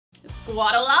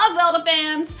Squad-a-la, Zelda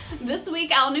fans! This week,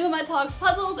 Aonuma talks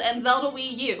puzzles and Zelda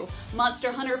Wii U.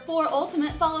 Monster Hunter 4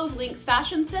 Ultimate follows Link's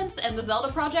fashion sense, and the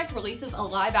Zelda Project releases a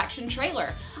live-action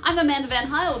trailer. I'm Amanda Van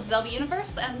Hyle with Zelda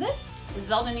Universe, and this is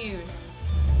Zelda News.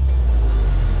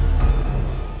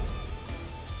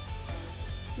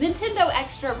 Nintendo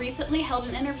Extra recently held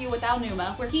an interview with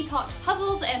Aonuma where he talked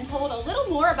puzzles and told a little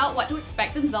more about what to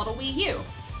expect in Zelda Wii U.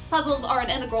 Puzzles are an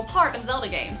integral part of Zelda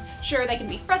games. Sure, they can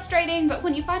be frustrating, but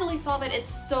when you finally solve it,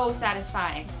 it's so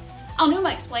satisfying.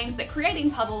 Aonuma explains that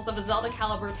creating puzzles of a Zelda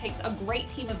caliber takes a great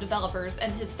team of developers,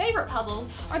 and his favorite puzzles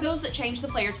are those that change the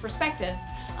player's perspective.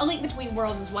 A Link Between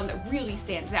Worlds is one that really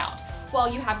stands out.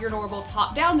 While you have your normal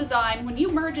top-down design, when you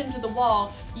merge into the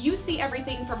wall, you see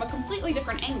everything from a completely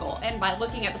different angle, and by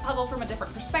looking at the puzzle from a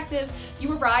different perspective,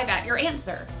 you arrive at your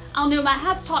answer. Aonuma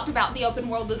has talked about the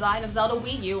open-world design of Zelda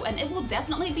Wii U, and it will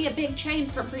definitely be a big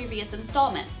change from previous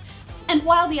installments. And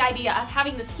while the idea of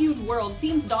having this huge world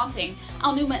seems daunting,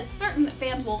 Aonuma is certain that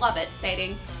fans will love it,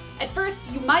 stating, "At first,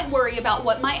 you might worry about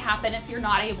what might happen if you're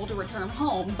not able to return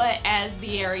home, but as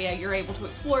the area you're able to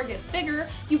explore gets bigger,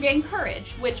 you gain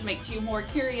courage, which makes you more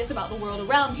curious about the world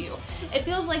around you. It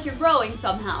feels like you're growing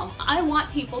somehow. I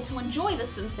want people to enjoy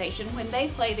this sensation when they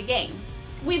play the game."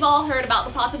 We've all heard about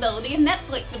the possibility of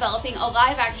Netflix developing a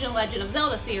live-action Legend of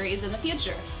Zelda series in the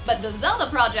future, but the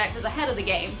Zelda Project is ahead of the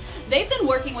game. They've been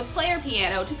working with Player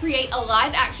Piano to create a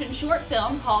live-action short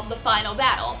film called The Final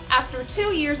Battle. After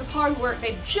 2 years of hard work,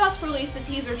 they've just released a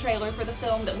teaser trailer for the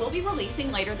film that will be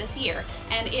releasing later this year,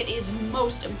 and it is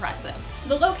most impressive.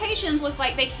 The locations look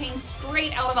like they came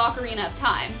straight out of Ocarina of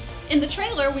Time. In the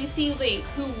trailer, we see Link,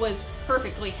 who was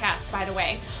perfectly cast by the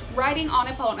way, riding on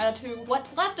Epona to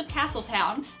what's left of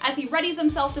Castletown as he readies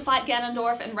himself to fight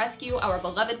Ganondorf and rescue our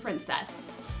beloved princess.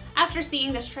 After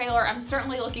seeing this trailer, I'm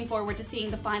certainly looking forward to seeing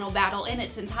the final battle in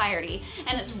its entirety,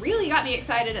 and it's really got me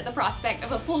excited at the prospect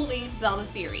of a full-length Zelda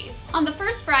series. On the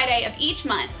first Friday of each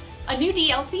month, a new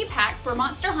DLC pack for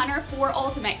Monster Hunter 4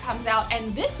 Ultimate comes out,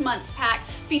 and this month's pack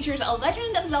features a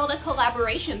Legend of Zelda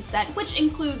collaboration set, which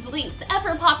includes Link's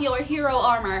ever-popular hero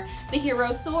armor, the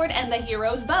hero's sword, and the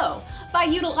hero's bow. By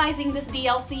utilizing this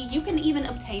DLC, you can even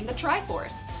obtain the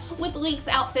Triforce. With Link's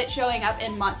outfit showing up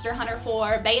in Monster Hunter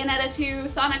 4, Bayonetta 2,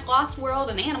 Sonic Lost World,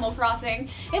 and Animal Crossing,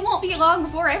 it won't be long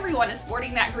before everyone is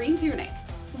sporting that green tunic.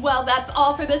 Well, that's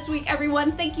all for this week,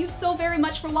 everyone. Thank you so very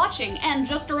much for watching, and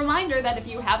just a reminder that if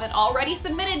you haven't already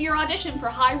submitted your audition for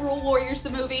Hyrule Warriors the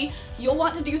movie, you'll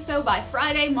want to do so by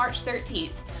Friday, March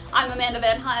 13th. I'm Amanda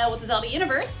Van Hyle with the Zelda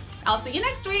Universe. I'll see you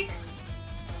next week!